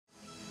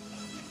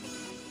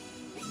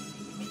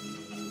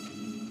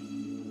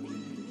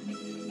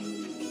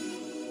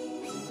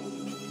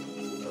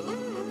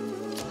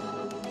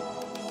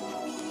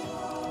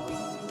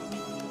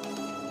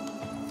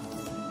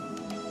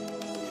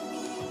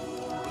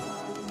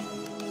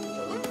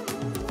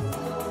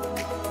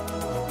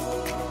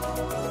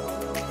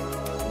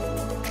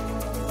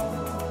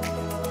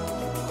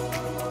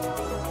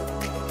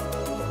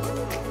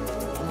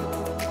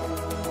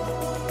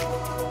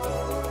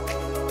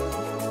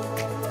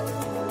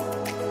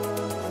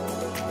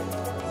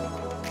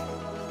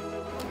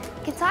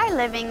Qatar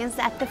Living is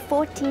at the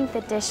 14th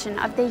edition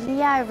of the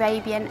Heya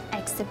Arabian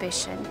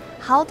Exhibition,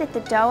 held at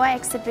the Doha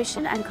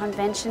Exhibition and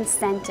Convention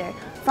Center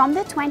from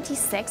the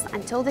 26th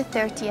until the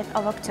 30th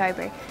of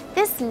October.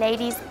 This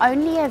ladies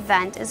only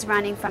event is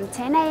running from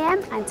 10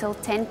 a.m. until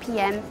 10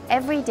 p.m.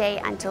 every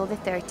day until the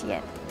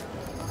 30th.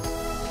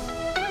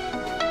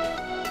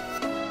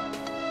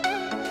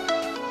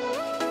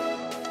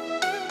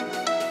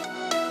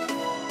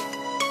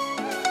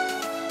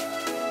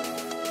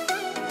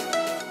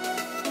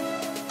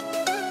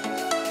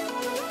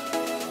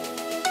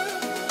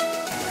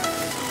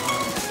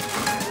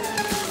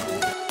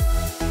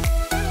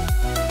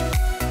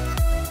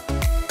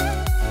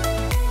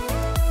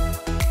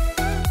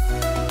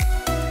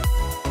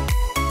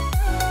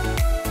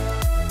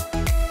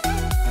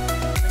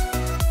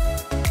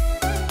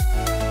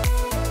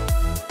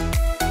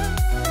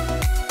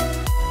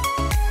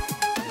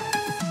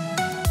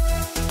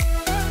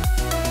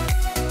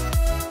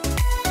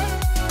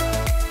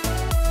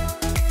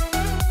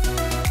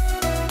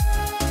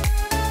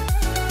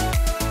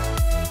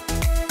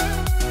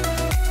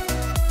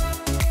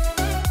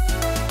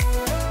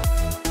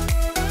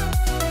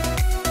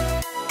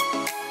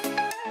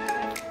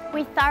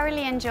 We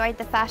thoroughly enjoyed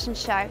the fashion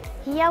show.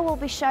 Heya will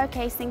be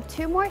showcasing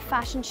 2 more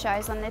fashion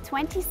shows on the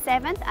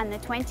 27th and the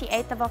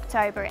 28th of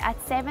October at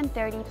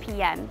 7:30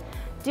 p.m.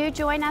 Do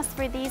join us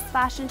for these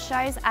fashion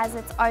shows as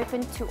it's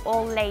open to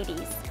all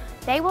ladies.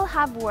 They will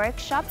have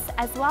workshops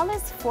as well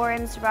as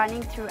forums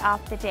running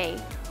throughout the day.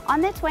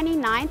 On the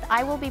 29th,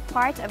 I will be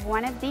part of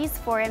one of these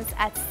forums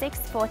at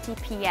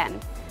 6:40 p.m.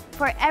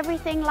 For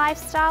everything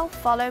lifestyle,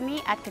 follow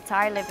me at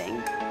Qatar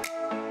Living.